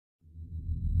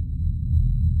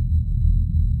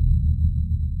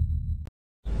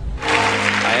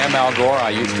I'm Al Gore.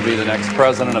 I used to be the next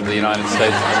president of the United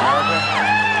States of America.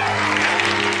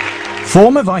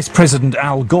 Former Vice President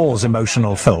Al Gore's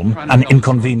emotional film, An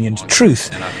Inconvenient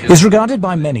Truth, is regarded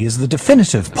by many as the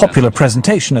definitive popular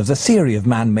presentation of the theory of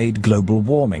man-made global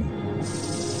warming.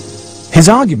 His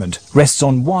argument rests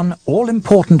on one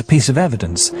all-important piece of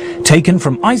evidence taken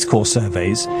from ice core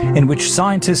surveys in which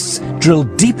scientists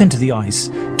drilled deep into the ice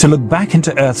to look back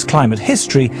into Earth's climate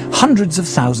history hundreds of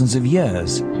thousands of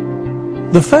years.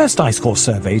 The first ice core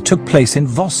survey took place in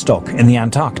Vostok in the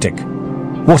Antarctic.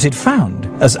 What it found,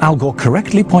 as Al Gore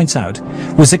correctly points out,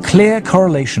 was a clear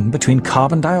correlation between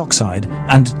carbon dioxide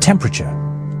and temperature.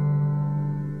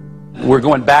 We're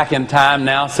going back in time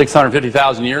now,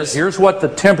 650,000 years. Here's what the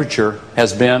temperature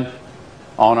has been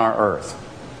on our Earth.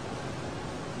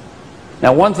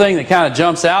 Now, one thing that kind of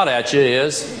jumps out at you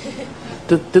is,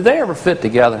 did they ever fit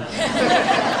together?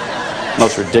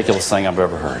 Most ridiculous thing I've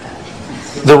ever heard.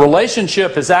 The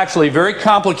relationship is actually very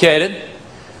complicated,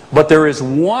 but there is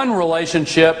one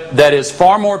relationship that is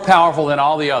far more powerful than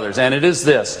all the others, and it is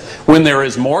this. When there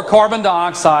is more carbon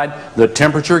dioxide, the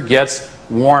temperature gets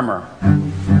warmer.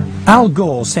 Al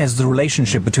Gore says the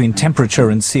relationship between temperature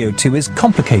and CO2 is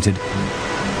complicated,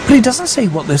 but he doesn't say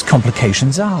what those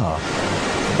complications are.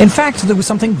 In fact, there was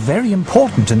something very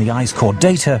important in the ice core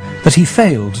data that he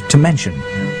failed to mention.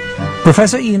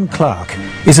 Professor Ian Clark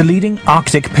is a leading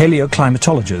Arctic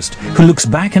paleoclimatologist who looks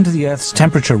back into the Earth's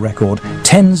temperature record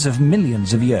tens of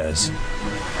millions of years.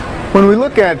 When we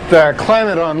look at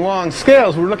climate on long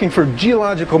scales, we're looking for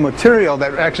geological material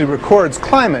that actually records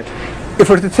climate. If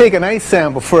we're to take an ice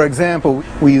sample, for example,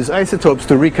 we use isotopes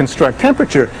to reconstruct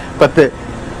temperature, but the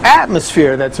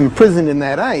atmosphere that's imprisoned in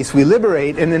that ice we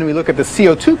liberate, and then we look at the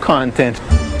CO2 content.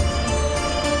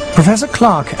 Professor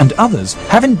Clark and others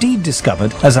have indeed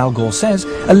discovered, as Al Gore says,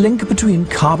 a link between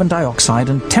carbon dioxide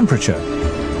and temperature.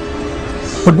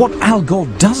 But what Al Gore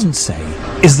doesn't say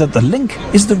is that the link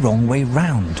is the wrong way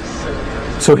round.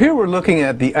 So here we're looking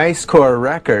at the ice core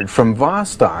record from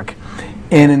Vostok,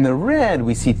 and in the red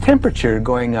we see temperature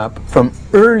going up from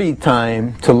early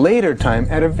time to later time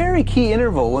at a very key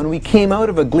interval when we came out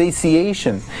of a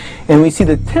glaciation. And we see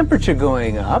the temperature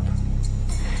going up,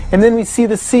 and then we see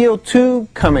the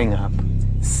CO2 coming up.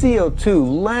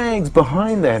 CO2 lags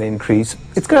behind that increase.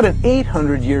 It's got an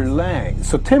 800-year lag.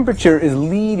 So temperature is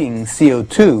leading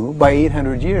CO2 by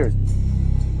 800 years.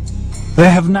 There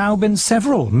have now been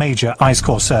several major ice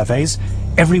core surveys.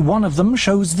 Every one of them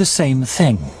shows the same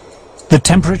thing. The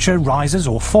temperature rises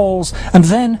or falls, and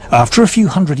then, after a few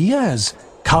hundred years,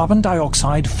 carbon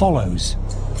dioxide follows.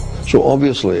 So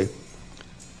obviously,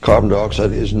 carbon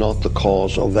dioxide is not the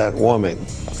cause of that warming.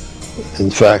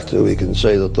 In fact, we can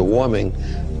say that the warming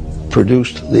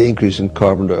produced the increase in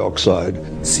carbon dioxide.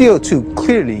 CO2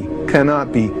 clearly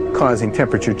cannot be causing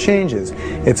temperature changes.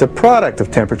 It's a product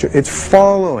of temperature. It's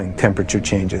following temperature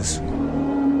changes.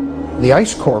 The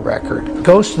ice core record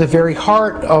goes to the very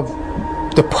heart of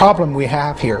the problem we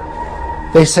have here.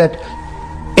 They said,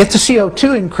 if the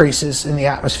CO2 increases in the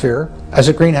atmosphere as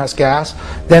a greenhouse gas,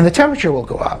 then the temperature will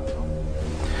go up.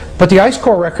 But the ice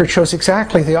core record shows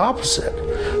exactly the opposite.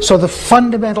 So the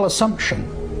fundamental assumption,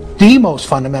 the most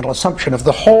fundamental assumption of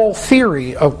the whole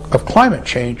theory of climate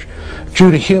change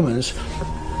due to humans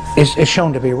is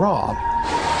shown to be wrong.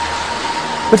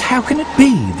 But how can it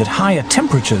be that higher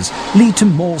temperatures lead to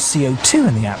more CO2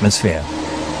 in the atmosphere?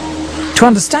 To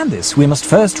understand this, we must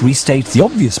first restate the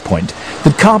obvious point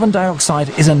that carbon dioxide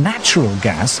is a natural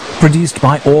gas produced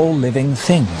by all living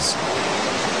things.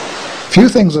 Few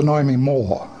things annoy me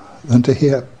more than to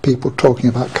hear people talking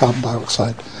about carbon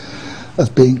dioxide as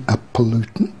being a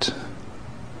pollutant.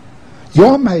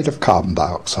 You're made of carbon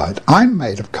dioxide. I'm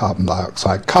made of carbon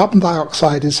dioxide. Carbon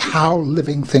dioxide is how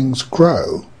living things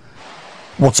grow.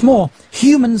 What's more,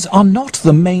 humans are not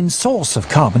the main source of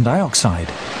carbon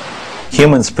dioxide.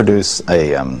 Humans produce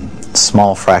a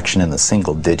small fraction in the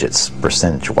single digits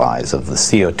percentage-wise of the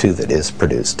CO2 that is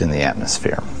produced in the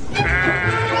atmosphere.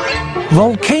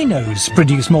 Volcanoes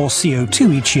produce more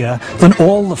CO2 each year than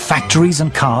all the factories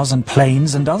and cars and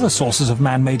planes and other sources of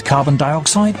man-made carbon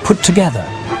dioxide put together.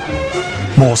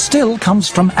 More still comes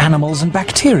from animals and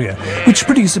bacteria, which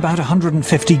produce about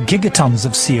 150 gigatons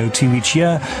of CO2 each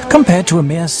year, compared to a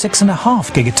mere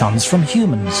 6.5 gigatons from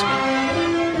humans.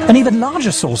 An even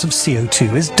larger source of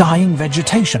CO2 is dying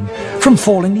vegetation, from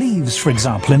falling leaves, for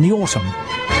example, in the autumn.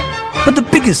 But the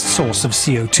biggest source of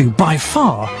CO2 by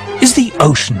far is the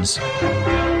oceans.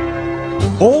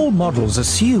 All models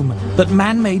assume that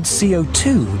man-made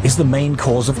CO2 is the main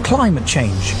cause of climate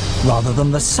change, rather than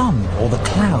the sun or the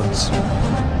clouds.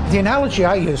 The analogy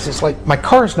I use is like my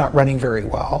car's not running very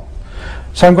well.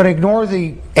 So I'm going to ignore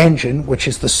the engine, which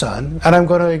is the sun, and I'm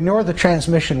going to ignore the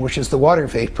transmission, which is the water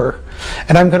vapor,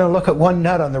 and I'm going to look at one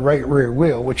nut on the right rear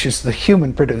wheel, which is the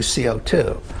human-produced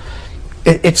CO2.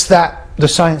 It's that, the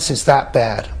science is that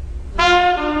bad.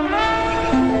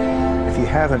 If you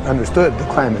haven't understood the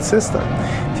climate system,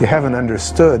 if you haven't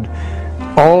understood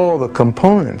all the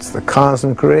components, the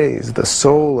cosmic rays, the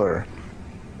solar,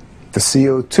 the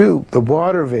CO2, the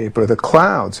water vapor, the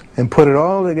clouds, and put it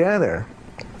all together,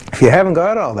 if you haven't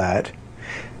got all that,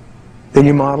 then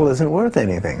your model isn't worth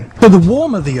anything. But the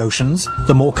warmer the oceans,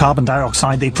 the more carbon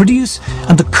dioxide they produce,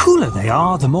 and the cooler they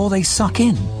are, the more they suck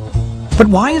in. But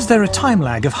why is there a time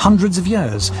lag of hundreds of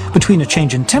years between a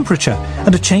change in temperature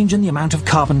and a change in the amount of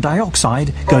carbon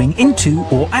dioxide going into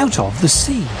or out of the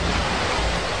sea?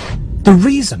 The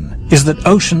reason is that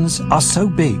oceans are so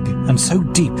big and so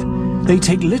deep, they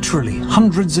take literally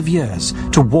hundreds of years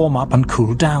to warm up and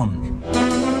cool down.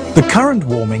 The current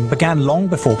warming began long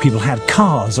before people had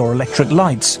cars or electric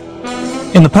lights.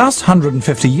 In the past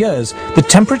 150 years, the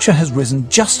temperature has risen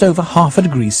just over half a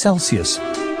degree Celsius.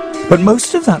 But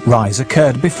most of that rise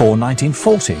occurred before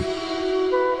 1940.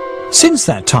 Since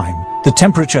that time, the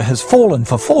temperature has fallen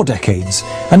for 4 decades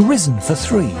and risen for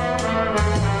 3.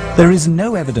 There is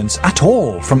no evidence at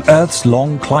all from Earth's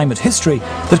long climate history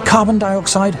that carbon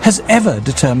dioxide has ever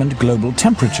determined global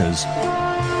temperatures.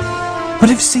 But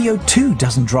if CO2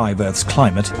 doesn't drive Earth's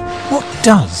climate, what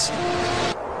does?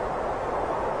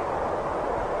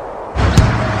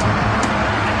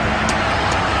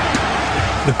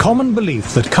 The common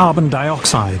belief that carbon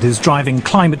dioxide is driving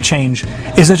climate change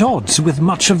is at odds with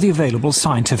much of the available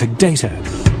scientific data.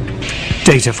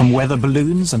 Data from weather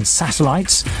balloons and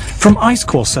satellites, from ice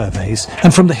core surveys,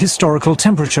 and from the historical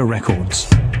temperature records.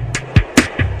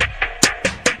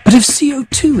 But if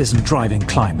CO2 isn't driving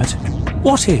climate,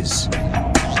 what is?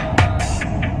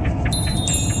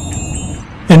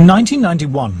 In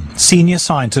 1991, senior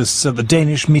scientists at the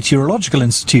Danish Meteorological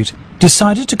Institute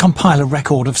decided to compile a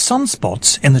record of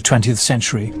sunspots in the 20th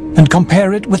century and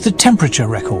compare it with the temperature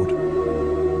record.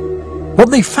 What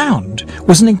they found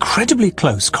was an incredibly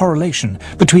close correlation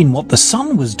between what the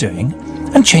sun was doing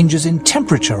and changes in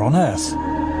temperature on Earth.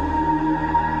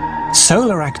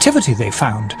 Solar activity, they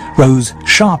found, rose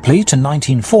sharply to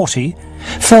 1940,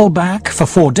 fell back for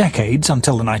 4 decades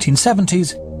until the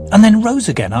 1970s, and then rose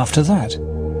again after that.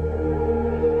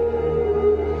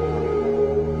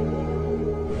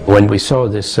 When we saw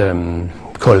this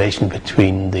correlation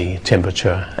between the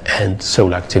temperature and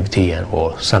solar activity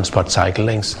or sunspot cycle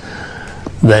lengths,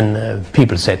 then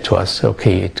people said to us,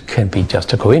 okay, it can be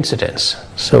just a coincidence.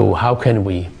 So how can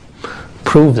we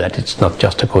prove that it's not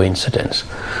just a coincidence?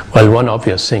 Well, one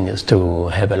obvious thing is to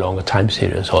have a longer time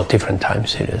series or different time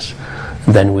series.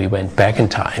 Then we went back in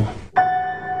time.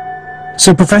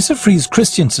 So Professor Friis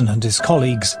Christiansen and his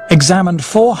colleagues examined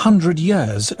 400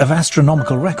 years of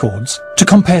astronomical records to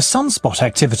compare sunspot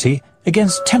activity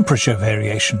against temperature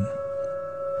variation.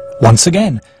 Once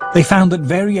again, they found that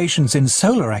variations in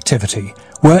solar activity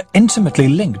were intimately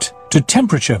linked to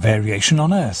temperature variation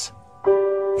on Earth.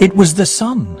 It was the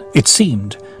sun, it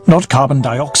seemed, not carbon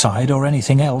dioxide or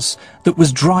anything else, that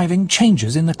was driving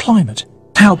changes in the climate.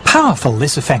 How powerful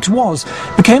this effect was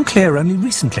became clear only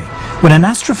recently, when an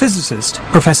astrophysicist,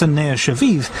 Professor Nir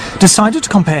Shaviv, decided to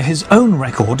compare his own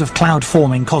record of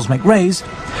cloud-forming cosmic rays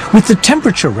with the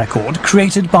temperature record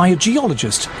created by a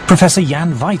geologist, Professor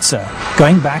Jan Weitzer,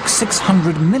 going back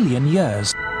 600 million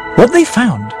years. What they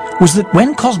found was that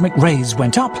when cosmic rays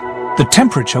went up, the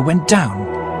temperature went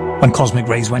down. When cosmic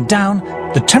rays went down,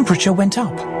 the temperature went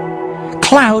up.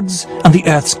 Clouds and the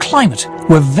Earth's climate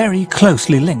were very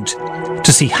closely linked.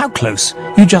 To see how close,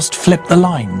 you just flip the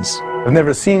lines. I've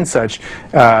never seen such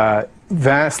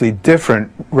vastly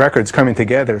different records coming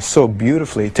together so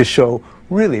beautifully to show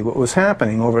really what was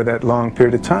happening over that long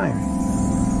period of time.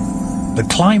 The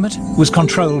climate was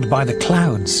controlled by the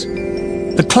clouds.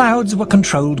 The clouds were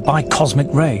controlled by cosmic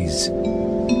rays.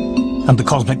 And the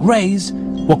cosmic rays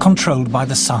were controlled by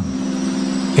the sun.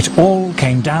 It all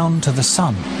came down to the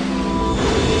sun.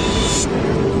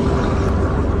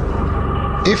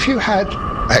 If you had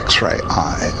X-ray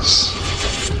eyes,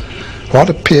 what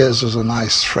appears as a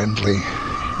nice friendly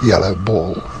yellow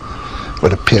ball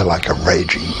would appear like a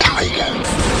raging tiger.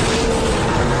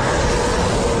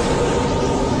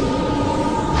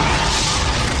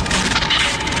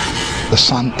 The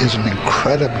sun is an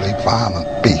incredibly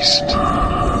violent beast,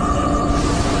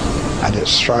 and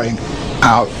it's throwing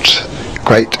out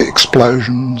great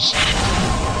explosions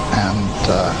and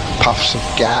puffs of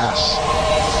gas.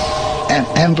 An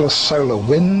endless solar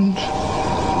wind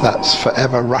that's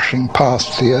forever rushing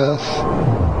past the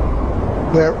Earth.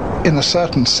 we're, in a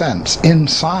certain sense,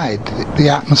 inside the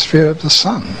atmosphere of the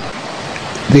sun.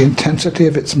 The intensity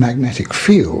of its magnetic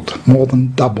field more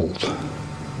than doubled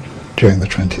during the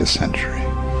 20th century.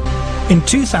 In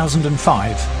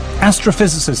 2005,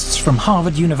 astrophysicists from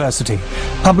Harvard University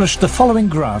published the following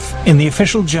graph in the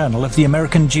official journal of the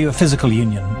American Geophysical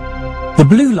Union. The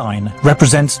blue line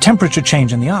represents temperature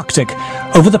change in the Arctic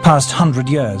over the past 100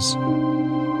 years.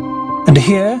 And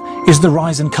here is the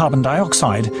rise in carbon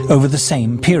dioxide over the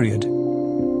same period.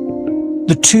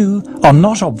 The two are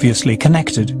not obviously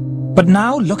connected, but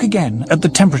now look again at the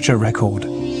temperature record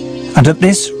and at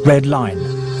this red line,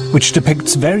 which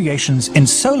depicts variations in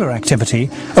solar activity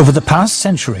over the past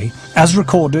century as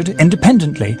recorded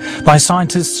independently by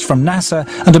scientists from NASA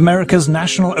and America's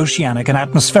National Oceanic and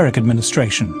Atmospheric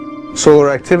Administration. Solar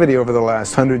activity over the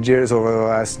last 100 years, over the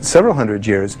last several hundred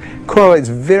years, correlates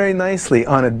very nicely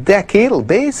on a decadal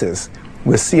basis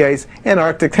with sea ice and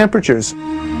Arctic temperatures.